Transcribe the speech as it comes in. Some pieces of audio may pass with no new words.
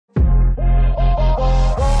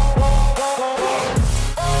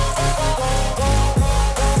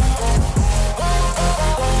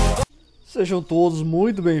Sejam todos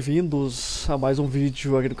muito bem-vindos a mais um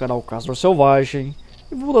vídeo aqui do canal Caça Selvagem.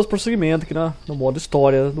 E vamos dar prosseguimento aqui no modo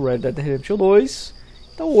história do Red Dead Redemption 2.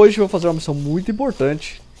 Então hoje eu vou fazer uma missão muito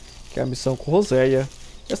importante, que é a missão com Roséia.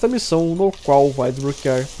 Esta missão no qual vai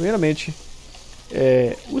desbloquear primeiramente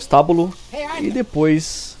o estábulo e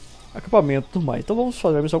depois acampamento e tudo mais. Então vamos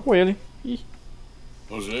fazer a missão com ele.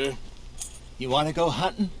 Jose, You want to go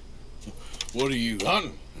hunting? what are you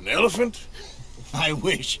hunting? An elephant? I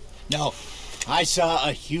wish. No, I saw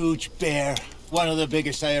a huge bear. One of the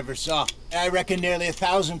biggest I ever saw. I reckon nearly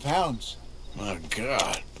 1,000 pounds. My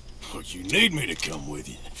God. Well, you need me to come with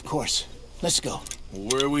you. Of course. Let's go. Well,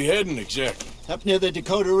 where are we heading exactly? Up near the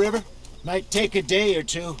Dakota River. Might take a day or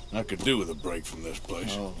two. I could do with a break from this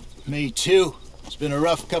place. Oh, me too. It's been a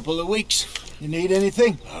rough couple of weeks. You need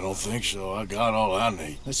anything? I don't think so. I got all I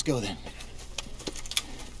need. Let's go then.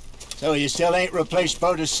 So you still ain't replaced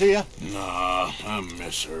Boadicea? Nah, I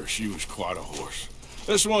miss her. She was quite a horse.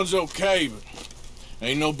 This one's okay, but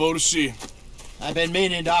ain't no Boadicea. I've been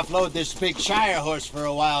meaning to offload this big Shire horse for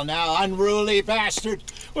a while now. Unruly bastard.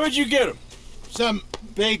 Where'd you get him? Some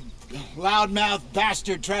big, loudmouth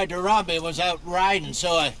bastard tried to rob me. Was out riding,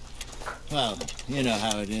 so well, you know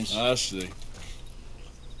how it is. I see.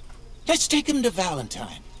 Let's take him to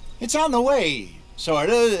Valentine. It's on the way,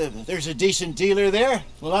 sorta. There's a decent dealer there.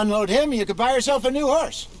 We'll unload him, you could buy yourself a new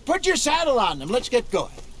horse. Put your saddle on him, let's get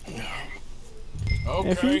going.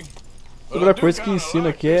 Okay. A primeira coisa que ensina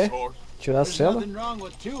aqui é tirar a There's cela. nothing wrong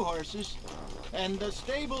with two horses, and the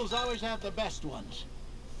stables always have the best ones.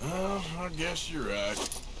 Oh, I guess you're right.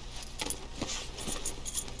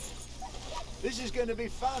 This is gonna be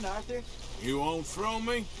fun, Arthur. You won't throw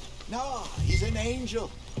me? No, he's an angel,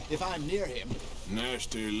 if I'm near him.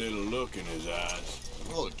 Nasty little look in his eyes.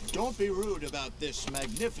 Oh, don't be rude about this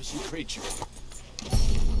magnificent creature.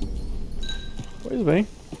 Pois bem.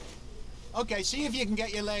 Okay, see if you can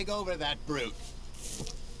get your leg over that brute.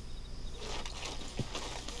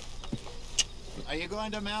 Are you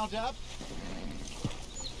going to mount up?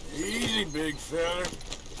 Easy, big fella.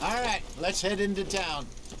 All right, let's head into town.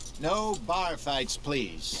 No bar fights,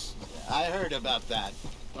 please. I heard about that.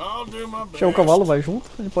 I'll do my best. Chega o cavalo, vai junto.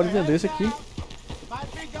 A gente pode vender esse aqui. Might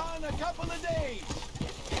be gone a couple of days.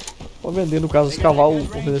 Pode vender, no caso, esse cavalo,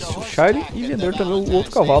 vou vender esse Shire e vender também o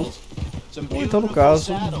outro cavalo. Ou então, no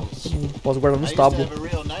caso, posso guardar no estábulo.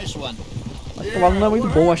 Mas o cavalo não é muito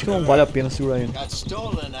bom, acho que não vale a pena segurar ele. Got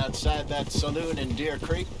stolen outside that saloon in Deer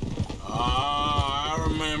Creek. Ah, I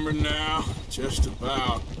remember now. Just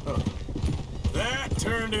about. That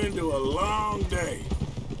turned into a long day.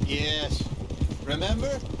 Yes.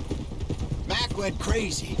 Remember? Mac went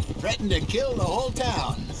crazy, threatened to kill the whole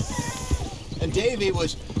town. And Davy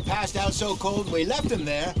was passed out so cold we left him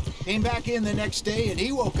there. Came back in the next day and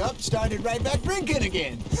he woke up, started right back drinking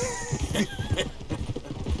again.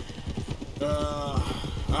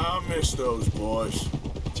 I miss those boys.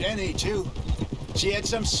 Jenny, too. She had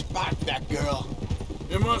some spark, that girl.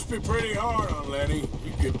 It must be pretty hard on Lenny.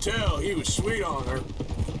 You could tell he was sweet on her.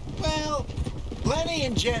 Well, Lenny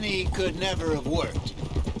and Jenny could never have worked.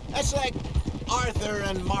 That's like Arthur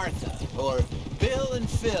and Martha, or Bill and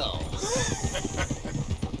Phil.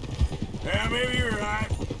 Yeah, maybe you're right.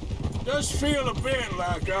 Does feel a bit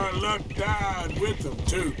like our luck died with them,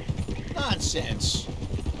 too. Nonsense.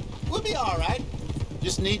 We'll be all right.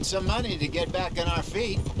 Just need some money to get back on our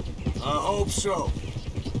feet. I hope so.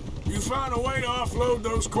 You find a way to offload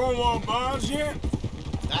those Cornwall bonds yet?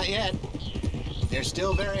 Not yet. They're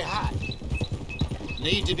still very hot.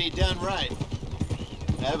 Need to be done right.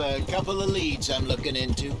 Have a couple of leads I'm looking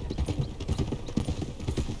into.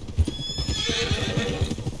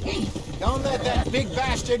 Don't let that big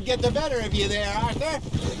bastard get the better of you there, Arthur.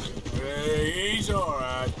 Hey, he's all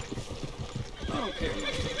right. Okay,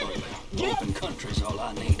 Mr. Butler. Open country's all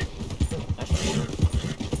I need. That's for sure.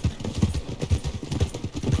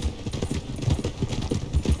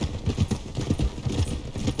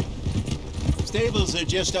 Stables are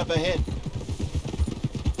just up ahead.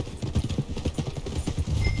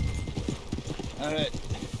 All right,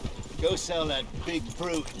 go sell that big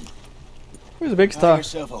brute. Pois bem que Buy está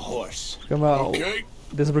yourself a horse. Okay.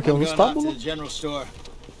 desbloqueando o I'm going out to estábulo. the general store.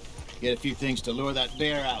 Get a few things to lure that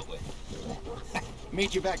bear out with.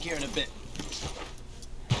 Meet you back here in a bit.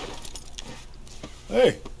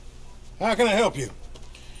 Hey, how can I help you?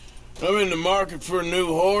 I'm in the market for a new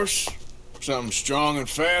horse. Something strong and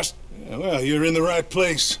fast. Yeah, well, you're in the right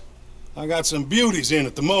place. I got some beauties in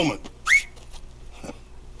at the moment.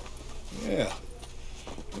 Yeah.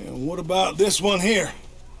 And what about this one here?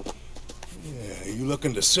 Yeah, you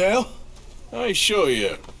looking to sell? I ain't sure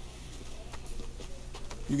yet.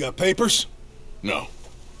 You got papers? No.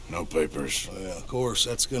 No papers. Well, of course,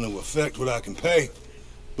 that's going to affect what I can pay.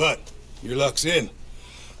 But your luck's in.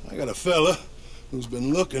 I got a fella who's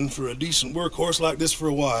been looking for a decent workhorse like this for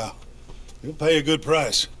a while. He'll pay a good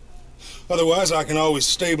price. Otherwise, I can always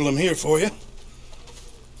stable him here for you.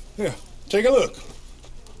 Here, take a look.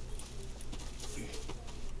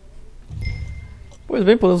 Pois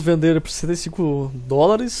bem, podemos vender por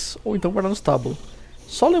 $75 ou então guardar no estábulo.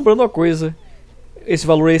 Só lembrando uma coisa, esse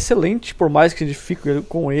valor é excelente, por mais que a gente fique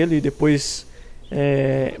com ele e depois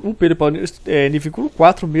upe ele para nível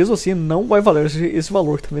 4, mesmo assim não vai valer esse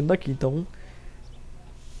valor que está vendo daqui. Então,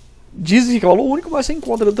 dizem que é o valor único, mas você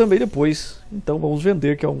encontra ele também depois. Então vamos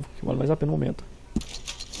vender, que é o que vale mais a pena no momento.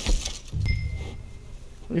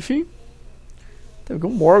 Enfim, teve aqui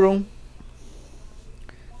um Morgan.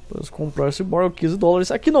 Podemos comprar esse Morgan,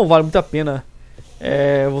 $15. Aqui não vale muito a pena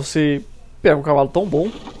você pegar um cavalo tão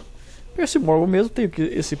bom. Esse Morgan mesmo tem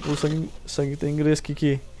esse puro sangue tem inglês aqui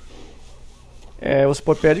que você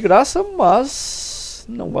pode pegar de graça, mas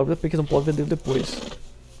não vale muito a pena, que não pode vender depois.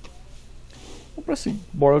 Vou comprar esse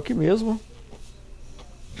Morgan aqui mesmo.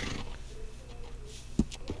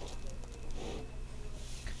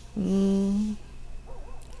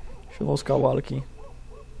 Deixa eu ver os cavalos aqui.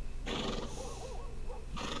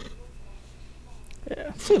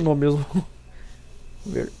 Sem nome mesmo.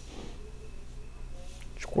 Verde.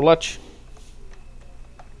 Chocolate.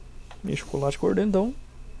 Meio chocolate cor dentão.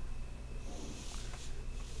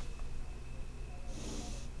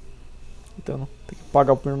 Então, tem que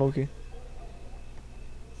pagar o primeiro novo aqui.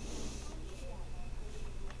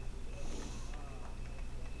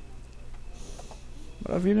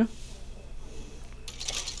 Maravilha.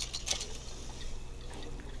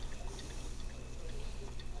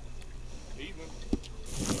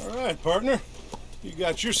 All right, partner. You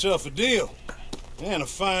got yourself a deal. And a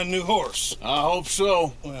fine new horse. I hope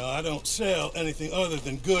so. Well, I don't sell anything other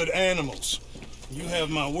than good animals. You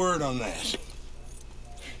have my word on that.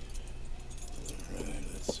 All right,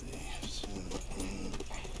 let's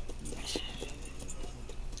see.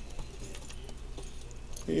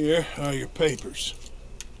 Here are your papers.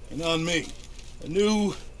 And on me, a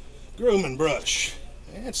new grooming brush.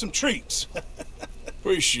 And some treats.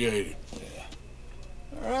 Appreciate it.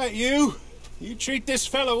 All right, you treat this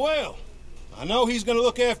fella well. I know he's gonna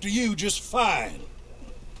look after you just fine.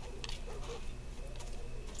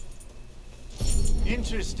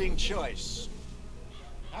 Interesting choice.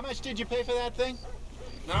 How much did you pay for that thing?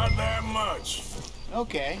 Not that much.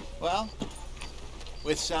 Okay, well,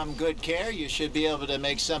 with some good care, you should be able to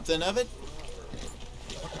make something of it.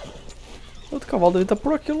 O outro cavalo dele tá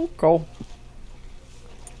por aqui no local.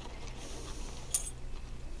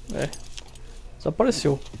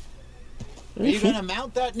 Desapareceu. Are you Enfim. gonna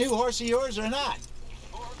mount that new horse of yours or not?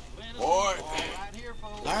 Boy,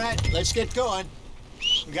 All right, let's get going.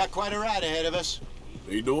 We got quite a ride ahead of us.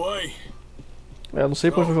 lead the way. Não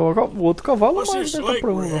sei pra onde vai o outro cavalo, What's mas this deve estar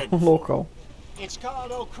por lake we're heading um for? local. It's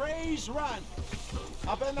called O'Cree's Run.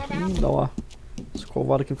 Up in the mountains. Dá lá.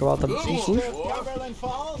 Escovado aqui, o cavalo tá bem sujo. Cumberland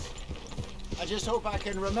Falls. I just hope I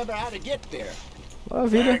can remember how to get there.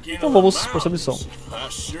 Maravilha. Back into Então the vamos para essa missão. mountains. I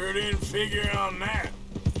sure didn't figure on that.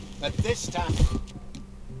 But this time,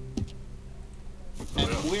 and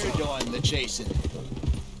we're doing the chasing.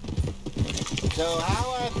 So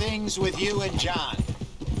how are things with you and John?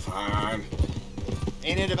 Fine.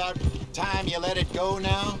 Ain't it about time you let it go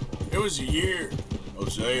now? It was a year,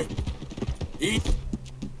 Hosea. He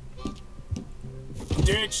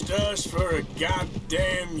ditched us for a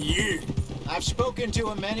goddamn year. I've spoken to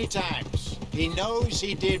him many times. He knows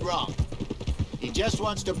he did wrong. He just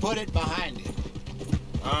wants to put it behind him.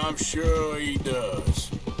 I'm sure he does.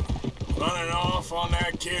 Running off on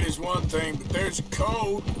that kid is one thing, but there's a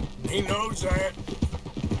code. He knows that.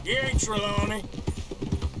 He ain't Trelawney.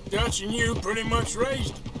 Dutch and you pretty much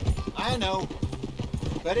raised him. I know,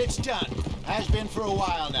 but it's done. Has been for a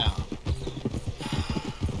while now.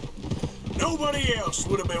 Nobody else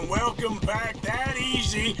would have been welcomed back that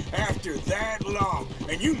easy after that long,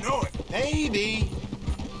 and you know it. Maybe,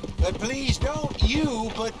 but please don't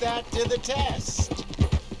you put that to the test.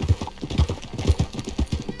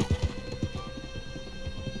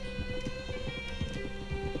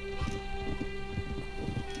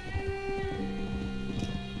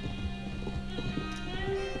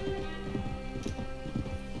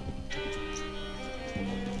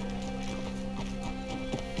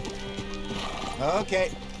 Okay,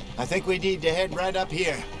 I think we need to head right up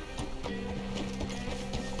here.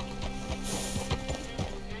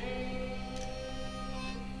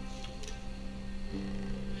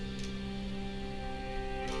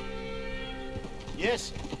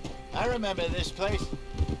 Yes, I remember this place.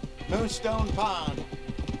 Moonstone Pond.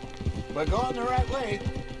 We're going the right way.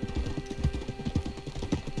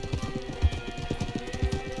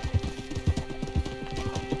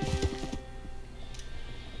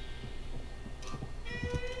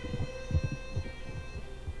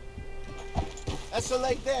 That's the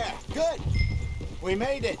lake there. Good. We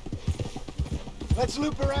made it. Let's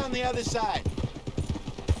loop around the other side.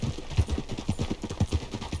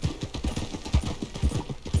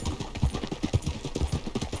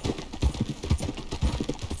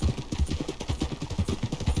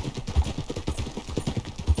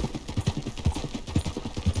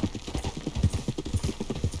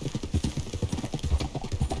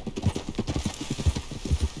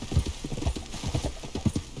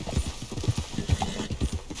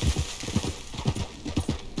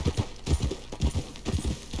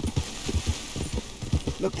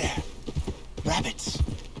 Look there. Rabbits.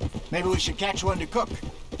 Maybe we should catch one to cook.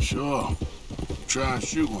 Sure. Try and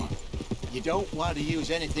shoot one. You don't want to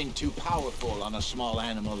use anything too powerful on a small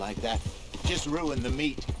animal like that. Just ruin the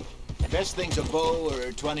meat. The best thing's a bow or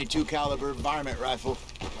a .22 caliber varmint rifle.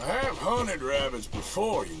 I have hunted rabbits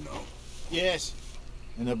before, you know. Yes.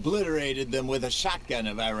 And obliterated them with a shotgun,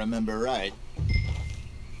 if I remember right.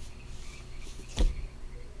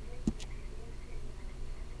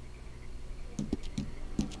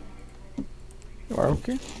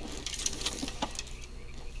 Ok.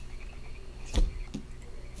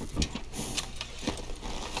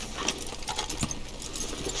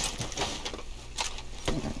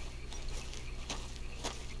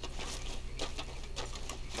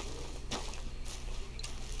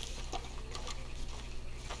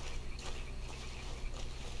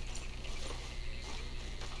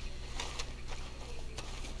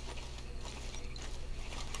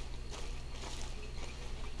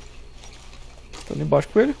 Tô ali embaixo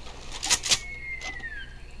com ele.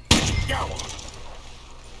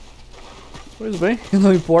 Pois bem,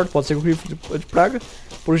 não importa, pode ser com rifle de praga.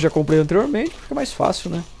 Por isso já comprei anteriormente, fica mais fácil,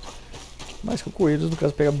 né? Mas com coelhos, no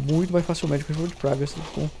caso, pega muito mais facilmente com rifle de praga. Assim,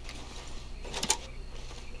 com...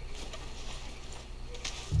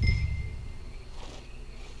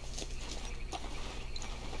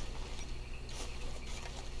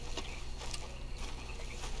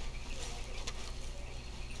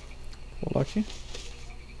 Vou lá aqui.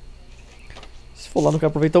 Se for lá, não quero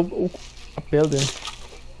aproveitar a pele dele.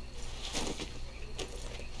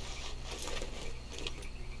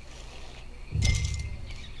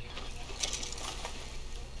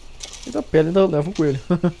 E da pele ainda leva o coelho.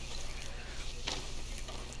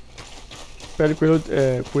 Pele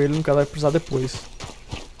e coelho no caso vai precisar depois.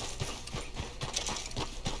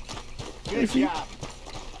 Enfim.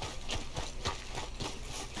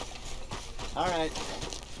 Alright.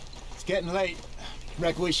 It's getting late.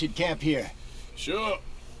 Reckon we should camp here. Sure.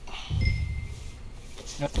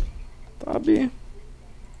 Tá bem.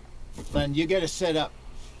 Then you get us set up.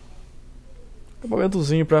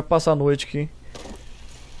 Acampamentozinho pra passar a noite aqui.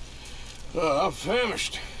 I'm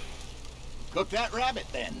famished. Cook that rabbit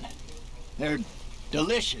then. They're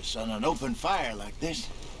delicious on an open fire like this.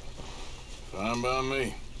 Fine by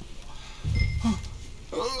me.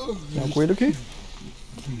 Tem um coelho aqui.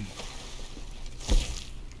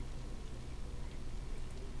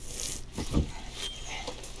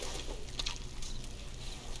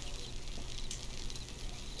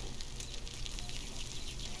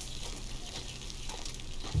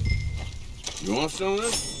 You want some of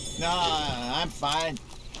this? No, I'm fine.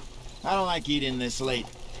 I don't like eating this late.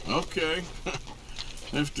 Okay.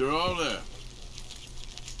 After all that.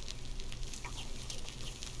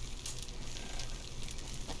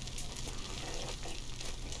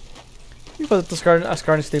 E fazer as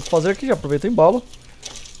carnes que tem que fazer aqui, já aproveita e embala.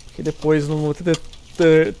 Que depois não vou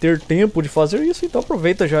ter tempo de fazer isso, então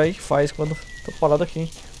aproveita já e faz quando tô parado aqui.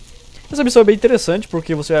 Essa missão é bem interessante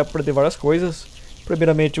porque você vai aprender várias coisas.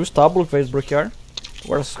 Primeiramente o estábulo que vai desbloquear,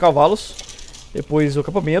 agora os cavalos, depois o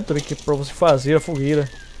acampamento também que é para você fazer a fogueira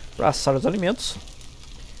para assar os alimentos.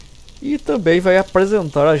 E também vai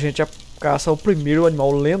apresentar a gente a caça ao primeiro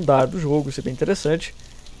animal lendário do jogo, isso é bem interessante.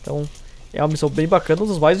 Então é uma missão bem bacana, uma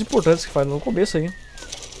das mais importantes que faz no começo aí.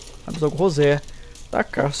 A missão com o José da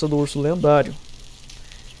caça do urso lendário.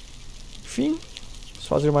 Enfim, vamos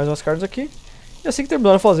fazer mais umas carnes aqui. E assim que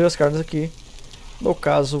terminar de fazer as carnes aqui, no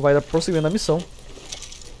caso vai dar prosseguimento na missão.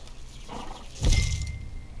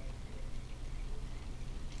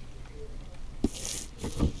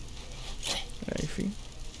 Enfim.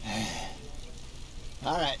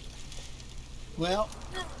 Alright. Well,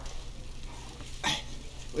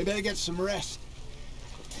 we better get some rest.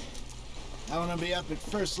 I want to be up at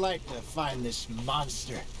first light to find this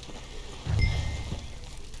monster.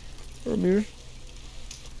 Dormir.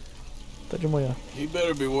 Até de manhã. He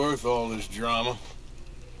better be worth all this drama.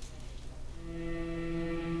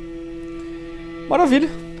 Maravilha.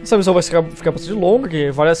 Essa missão vai ficar bastante longa, que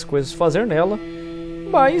tem várias coisas a fazer nela.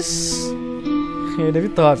 Mas é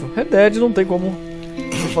inevitável. Red Dead não tem como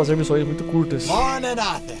fazer missões muito curtas. Morning,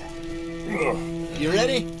 Arthur. You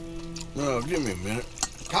ready? No, give me a minute.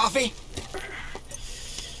 Coffee?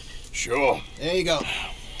 Sure. There you go.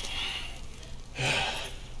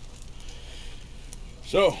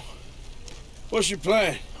 So, what's your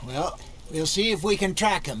plan? Well, we'll see if we can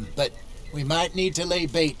track him, but we might need to lay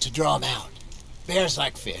bait to draw him out. Bears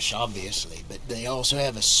like fish, obviously, but they also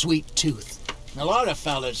have a sweet tooth. A lot of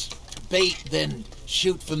fellas bait then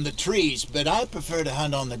shoot from the trees, but I prefer to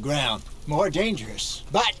hunt on the ground. More dangerous.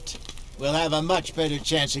 But we'll have a much better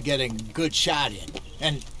chance of getting a good shot in.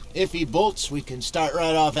 And if he bolts, we can start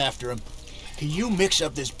right off after him. Can you mix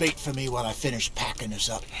up this bait for me while I finish packing this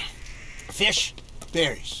up? Fish,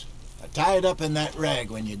 berries. I'll tie it up in that rag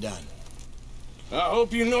when you're done. I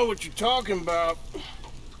hope you know what you're talking about.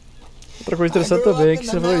 Outra coisa interessante também é que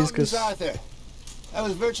você vai iscas. Arthur. I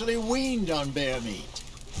was virtually weaned on bear meat.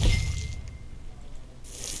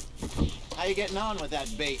 How you getting on with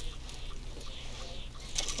that bait?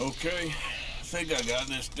 Okay, I think I got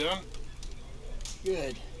this done.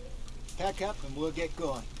 Good. Pack up and we'll get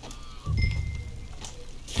going.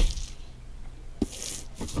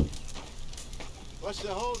 What's the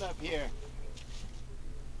hold up here?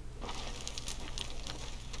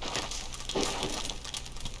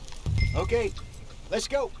 Okay, let's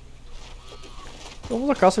go. Vamos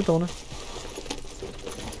à caça então, né?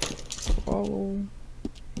 Falou.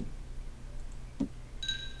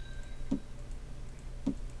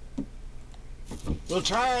 We'll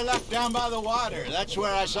try our luck down by the water. That's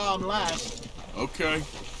where I saw him last. Okay,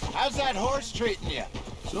 How's that horse treating you?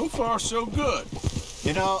 so far so good.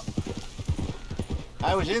 You know,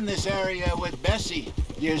 I was in this area with Bessie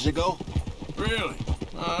years ago. Really?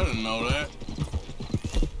 I didn't know that.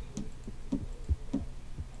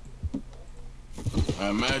 I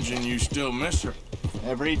imagine you still miss her.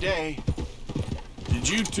 Every day. Did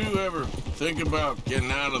you two ever think about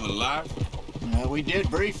getting out of the life? We did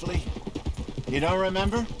briefly. You don't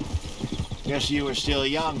remember? Guess you were still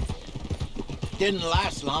young. Didn't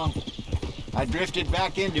last long. I drifted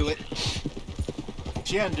back into it.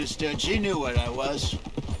 She understood. She knew what I was.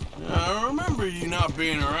 I remember you not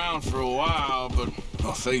being around for a while, but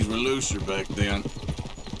well, things were looser back then.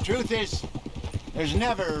 Truth is, there's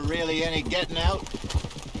never really any getting out.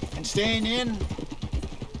 And staying in,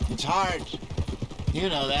 it's hard. You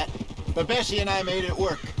know that. But Bessie and I made it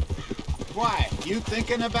work. Why? You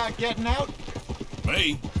thinking about getting out?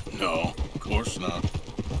 Me? No, of course not.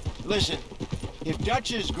 Listen, if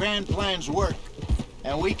Dutch's grand plans work,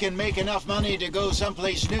 and we can make enough money to go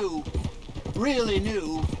someplace new, really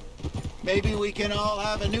new, maybe we can all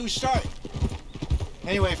have a new start.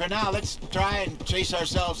 Anyway, for now, let's try and chase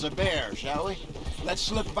ourselves a bear, shall we?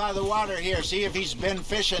 Let's look by the water here, see if he's been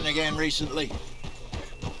fishing again recently.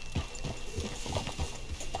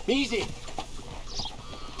 Easy.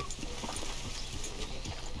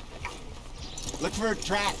 Look for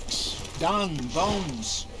tracks, dung,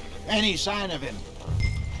 bones, any sign of him.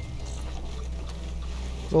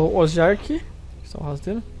 O Ozark, estão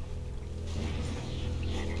rastreando.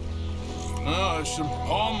 Oh, there's some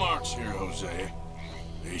paw marks here, Jose.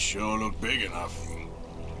 They sure look big enough.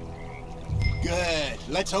 Good.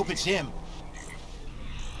 Let's hope it's him.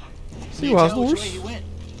 Sim, o rastro do Which way urso. he went?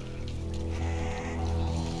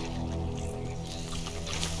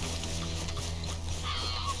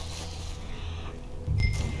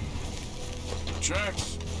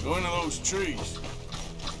 Tracks go into those trees.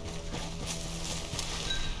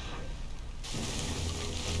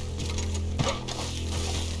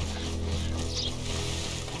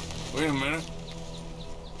 Wait a minute.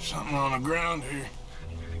 Something on the ground here.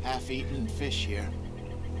 Half-eaten fish here.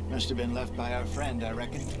 Must have been left by our friend, I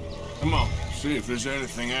reckon. Come on, see if there's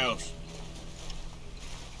anything else.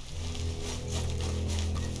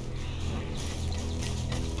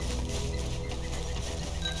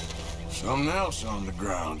 Something else on the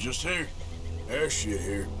ground, just here. There's shit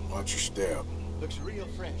here. Watch your step. Looks real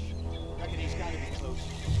fresh. Reckon he's gotta be close.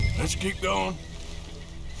 Let's keep going.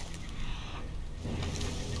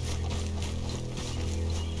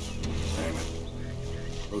 Damn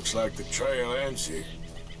it. Looks like the trail ends here.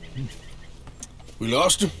 We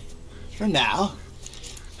lost him? For now.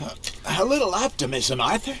 A little optimism,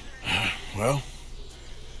 Arthur. Well,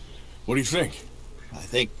 what do you think? I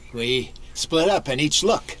think we split up and each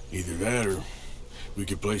look. Either that or we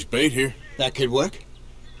could place bait here. That could work.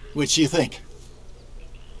 Which you think?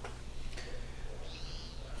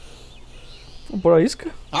 Vamos pôr a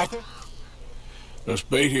isca. Arthur? Let's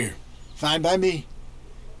bait here. Fine by me.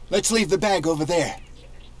 Let's leave the bag over there.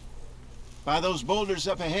 By those boulders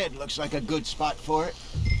up ahead, looks like a good spot for it.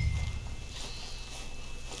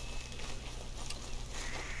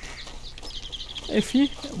 Enfim,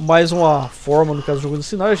 mais uma forma, no caso do jogo, de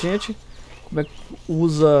ensinar a gente como é que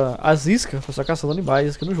usa as iscas para estar caçando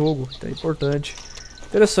animais aqui no jogo. Então é importante,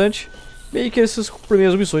 interessante. Bem que essas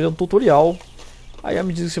primeiras missões é um tutorial. Aí à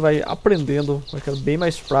medida que você vai aprendendo, vai ficando bem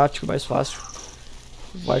mais prático, mais fácil.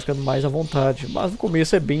 Vai ficando mais à vontade. Mas no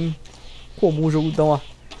começo é bem comum o jogo dar uma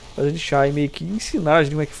fazer de chá e meio que ensinar a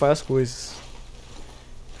gente como é que faz as coisas.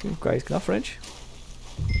 Vou colocar isso aqui na frente.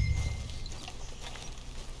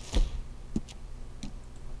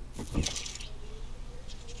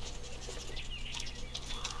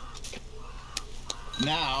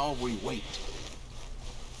 Now we wait.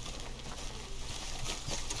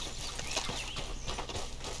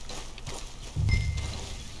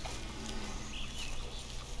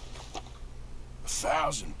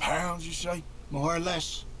 £1,000, you say? More or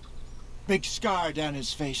less. Big scar down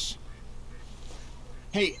his face.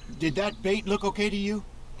 Hey, did that bait look okay to you?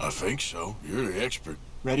 I think so. You're the expert.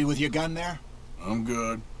 Ready with your gun there? I'm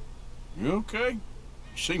good. You okay?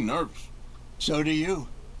 You seem nervous. So do you.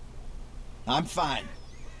 I'm fine.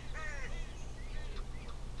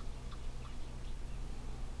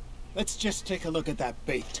 Let's just take a look at that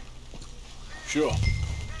bait. Sure.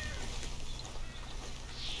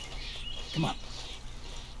 Come on.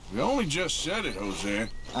 We only just said it, Jose.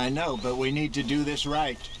 I know, but we need to do this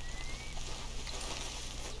right.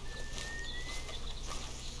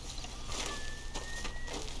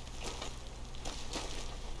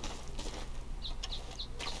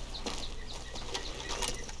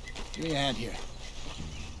 Give me a hand here.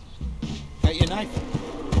 Got your knife?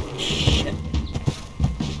 Shit.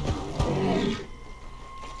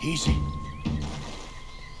 Easy.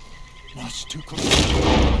 No, it's too close.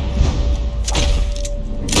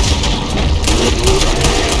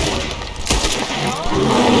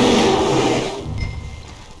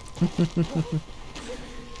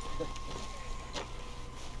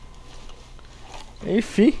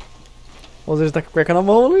 Enfim, o Zé tá com a cueca na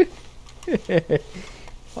mão ali.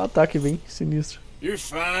 Um ataque bem sinistro. You're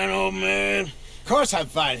fine, old man. Of course I'm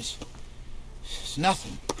fine. It's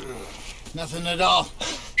nothing. Nothing at all.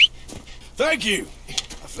 Thank you,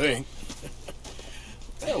 I think.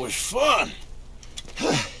 That was fun.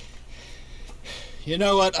 You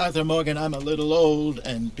know what, Arthur Morgan? I'm a little old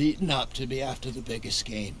and beaten up to be after the biggest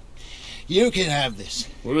game. You can have this.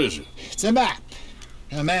 What is it? It's a map.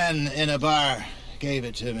 A man in a bar gave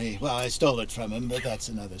it to me. Well, I stole it from him, but that's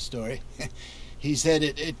another story. He said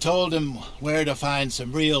it told him where to find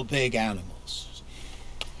some real big animals.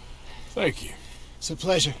 Thank you. It's a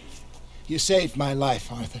pleasure. You saved my life,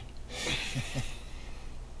 Arthur.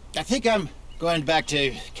 I think I'm going back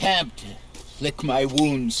to camp to lick my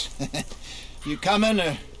wounds. You coming,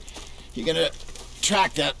 or you gonna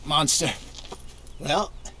track that monster?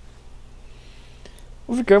 Well,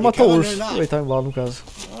 Vou ficar e matar o urso. Aproveitar o embalo no caso.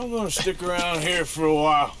 I'm gonna stick around here for a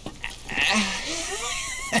while.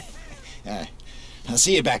 I'll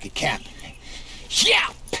see you back at camp. Yeah!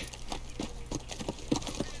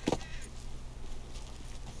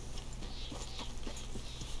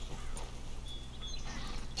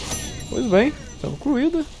 Pois bem, está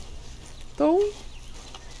concluída. Então,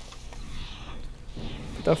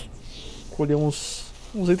 tentar colher uns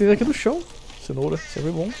itens aqui do chão. Cenoura,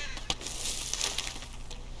 sempre bom.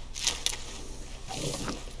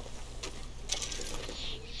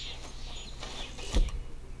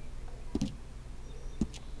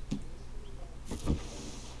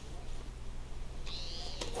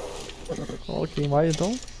 Ok, mais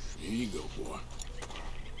então. Here you go, boy.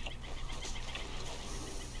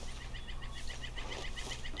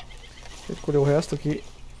 Vou escolher o resto aqui.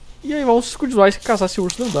 E aí vamos continuar a caçar esse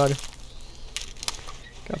urso lendário.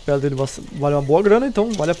 Que a pele dele vale uma boa grana,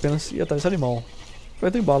 então vale a pena ir atrás desse animal.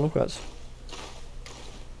 Vai ter bala no caso.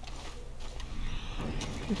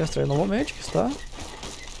 Vou extrair novamente, que está.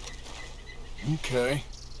 Okay.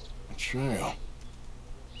 A trail.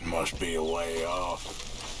 Must be a way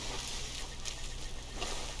off.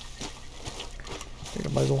 Pega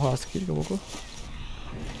mais um rastro aqui, daqui a pouco.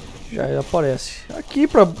 Já ele aparece. Aqui,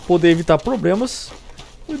 para poder evitar problemas,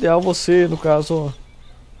 o ideal é você, no caso,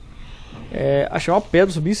 achar uma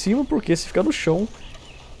pedra, subir em cima, porque se ficar no chão,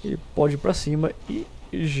 ele pode ir pra cima e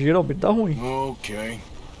geralmente dá ruim. Okay.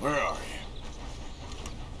 Where are you?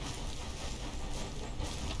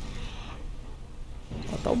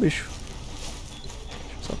 Matar o bicho.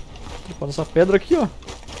 Deixa eu só trepar nessa pedra aqui, ó.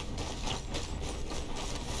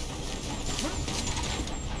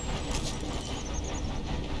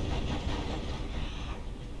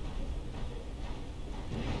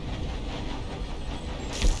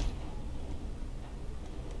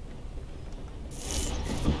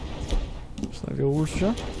 Peguei o urso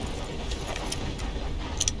já.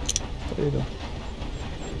 Ele, ó.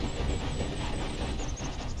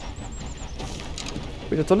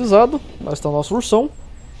 Vídeo atualizado. Lá está o nosso ursão.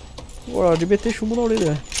 Agora de meter chumbo na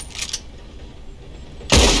orelha.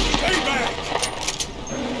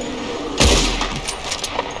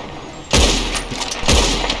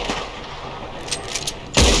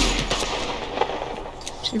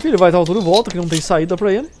 Enfim, ele vai estar tudo em volta, que não tem saída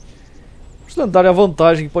pra ele. Se lendário é a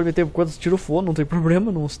vantagem, que pode meter quantos tiros for, não tem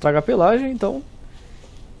problema, não estraga a pelagem, então...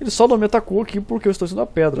 Ele só não me atacou aqui porque eu estou sendo a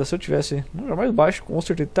pedra. Se eu tivesse um lugar mais baixo, com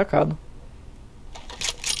certeza teria atacado.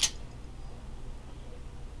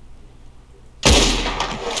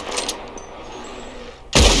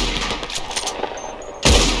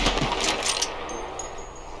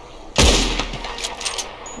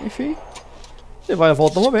 Enfim, ele vai e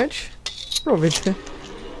volta novamente. Aproveita.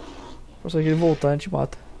 Se ele voltar, a gente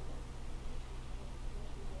mata.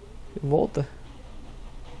 Ele volta.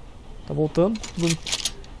 Tá voltando.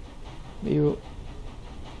 Meio...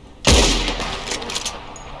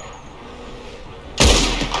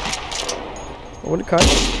 Ou ele cai.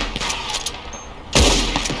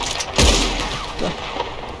 Tá.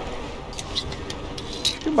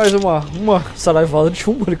 E mais uma saraivada de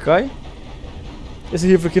chumbo, ele cai. Esse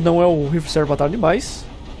rifle aqui não é o rifle que serve para matar animais.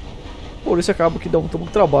 Por isso acaba que dá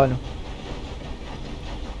muito trabalho.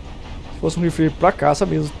 Se fosse um rifle pra caça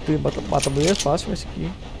mesmo, mata bem mais fácil, mas esse aqui...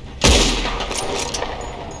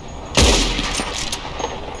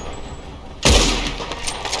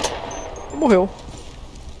 E morreu.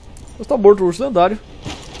 Está morto o urso lendário.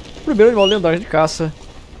 Primeiro animal lendário de caça.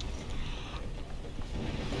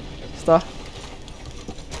 Está.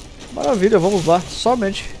 Maravilha, vamos lá.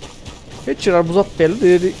 Somente retirarmos a pele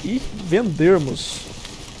dele e vendermos.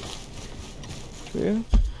 Deixa eu ver.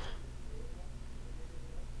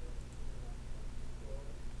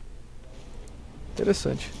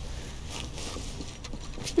 Interessante.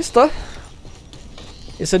 Está.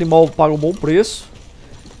 Esse animal paga um bom preço.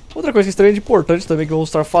 Outra coisa que é extremamente importante também que vamos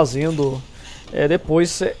estar fazendo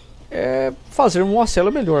depois é fazer uma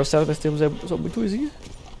cela melhor. A cela que nós temos é muito ruimzinha.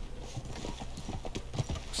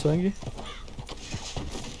 Sangue.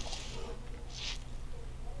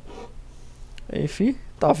 Enfim,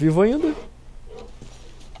 tá vivo ainda.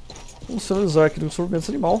 Vamos finalizar aqui no sofrimento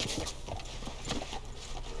desse animal.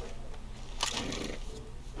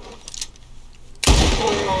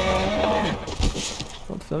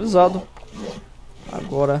 Pronto, finalizado.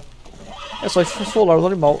 Agora é só esfolar o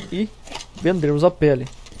animal e vendermos a pele.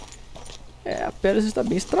 A pele está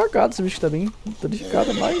bem estragada, esse bicho está bem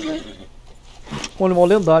danificado, mas né, um animal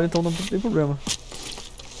lendário, então não tem problema.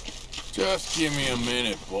 Just give me a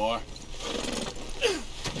minute, boy.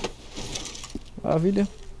 Maravilha,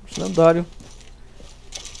 lendário.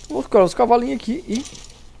 Vou colocar os cavalinhos aqui e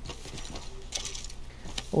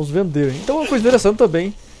vamos vender. Então uma coisa interessante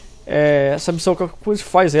também, essa missão que a gente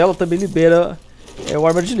faz ela também libera o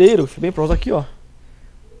armadilheiro, bem próximo aqui, ó.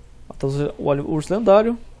 Matamos o urso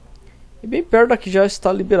lendário. E bem perto daqui já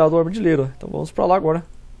está liberado o armadilheiro. Então vamos pra lá agora.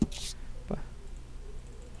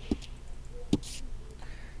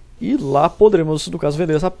 E lá poderemos, no caso,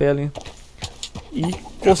 vender essa pele e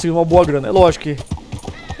conseguir uma boa grana. É lógico que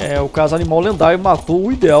o caso animal lendário matou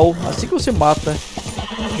o ideal. Assim que você mata,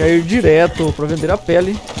 já ir direto para vender a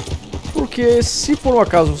pele. Porque se por um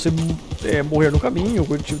acaso você morrer no caminho,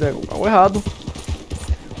 ou tiver algo errado,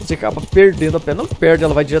 você acaba perdendo a pele. Não perde,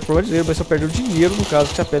 ela vai direto para o armadilheiro, mas você perde o dinheiro no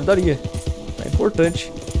caso que a pele daria. É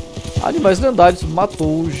importante. Animais lendários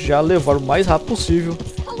matou, já levar o mais rápido possível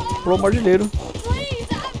pro armadilheiro.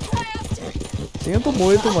 Sinto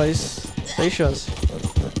muito, mas tem chance.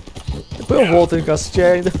 Depois eu volto em casa se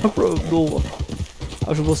ainda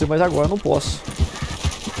ajudo você, mas agora não posso.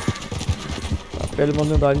 A pele uma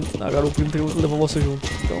lendária na garupa não tem que levar você junto.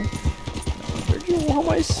 Então, perdi honra,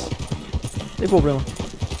 mas não tem problema.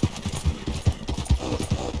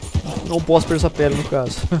 Não posso perder essa pele no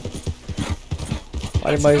caso.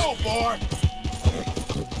 Vale mais.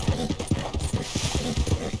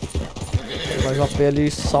 Mais uma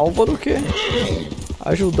pele salva do que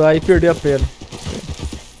ajudar e perder a pele.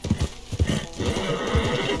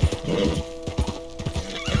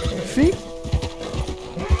 Enfim,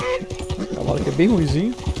 o cavalo aqui é bem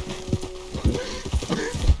ruizinho.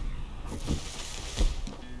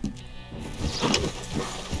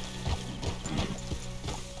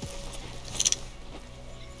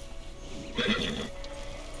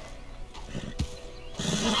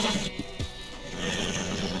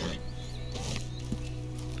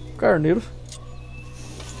 Carneiro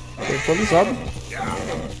atualizado.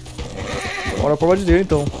 Bora prova de dele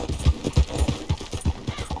então.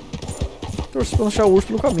 Torcer pra não achar o urso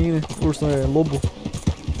pelo caminho, né? O urso não é lobo.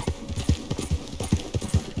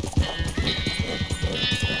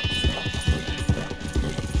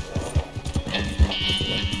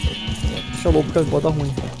 Deixa o lobo, porque pode dar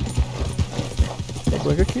ruim. Tá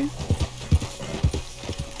branco aqui.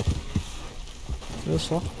 Olha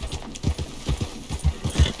só.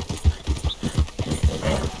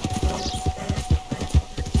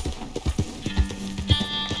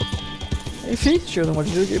 Enfim, chega uma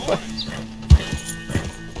mordida aqui, pai.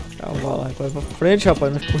 Calma lá, vai pra frente,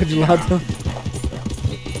 rapaz, não ficou de lado.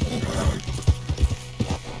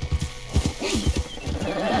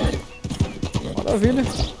 Maravilha.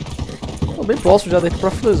 Tô bem próximo já daqui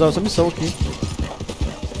pra finalizar essa missão aqui.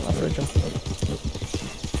 Na frente, ó.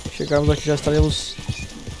 Chegarmos aqui, já estaremos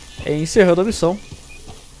encerrando a missão.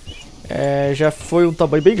 Já foi um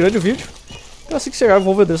tamanho bem grande o vídeo. Então assim que chegar, eu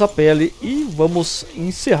vou vender essa pele e vamos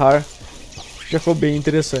encerrar. Já ficou bem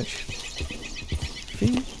interessante.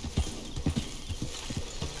 Enfim.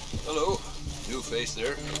 Hello, new face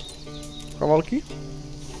there. Cavalo aqui.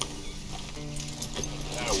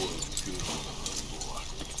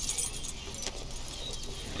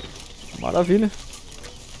 Maravilha.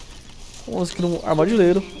 Vamos aqui no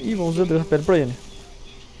armadilheiro e vamos vender a pele pra ele.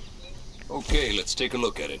 Okay, let's take a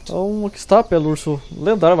look at it. Então aqui está a pele do urso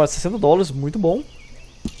lendário, vale $60, muito bom.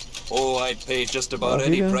 Oh, I'd pay just about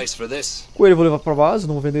any price for this. Coelho eu vou levar pra base,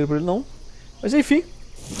 não vou vender ele por ele não. Mas enfim,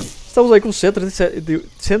 estamos aí com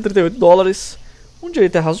 $138. Um dinheiro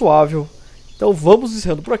até razoável. Então vamos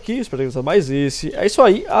encerrando por aqui, espero que tenham gostado mais esse. É isso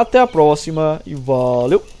aí, até a próxima e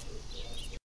valeu!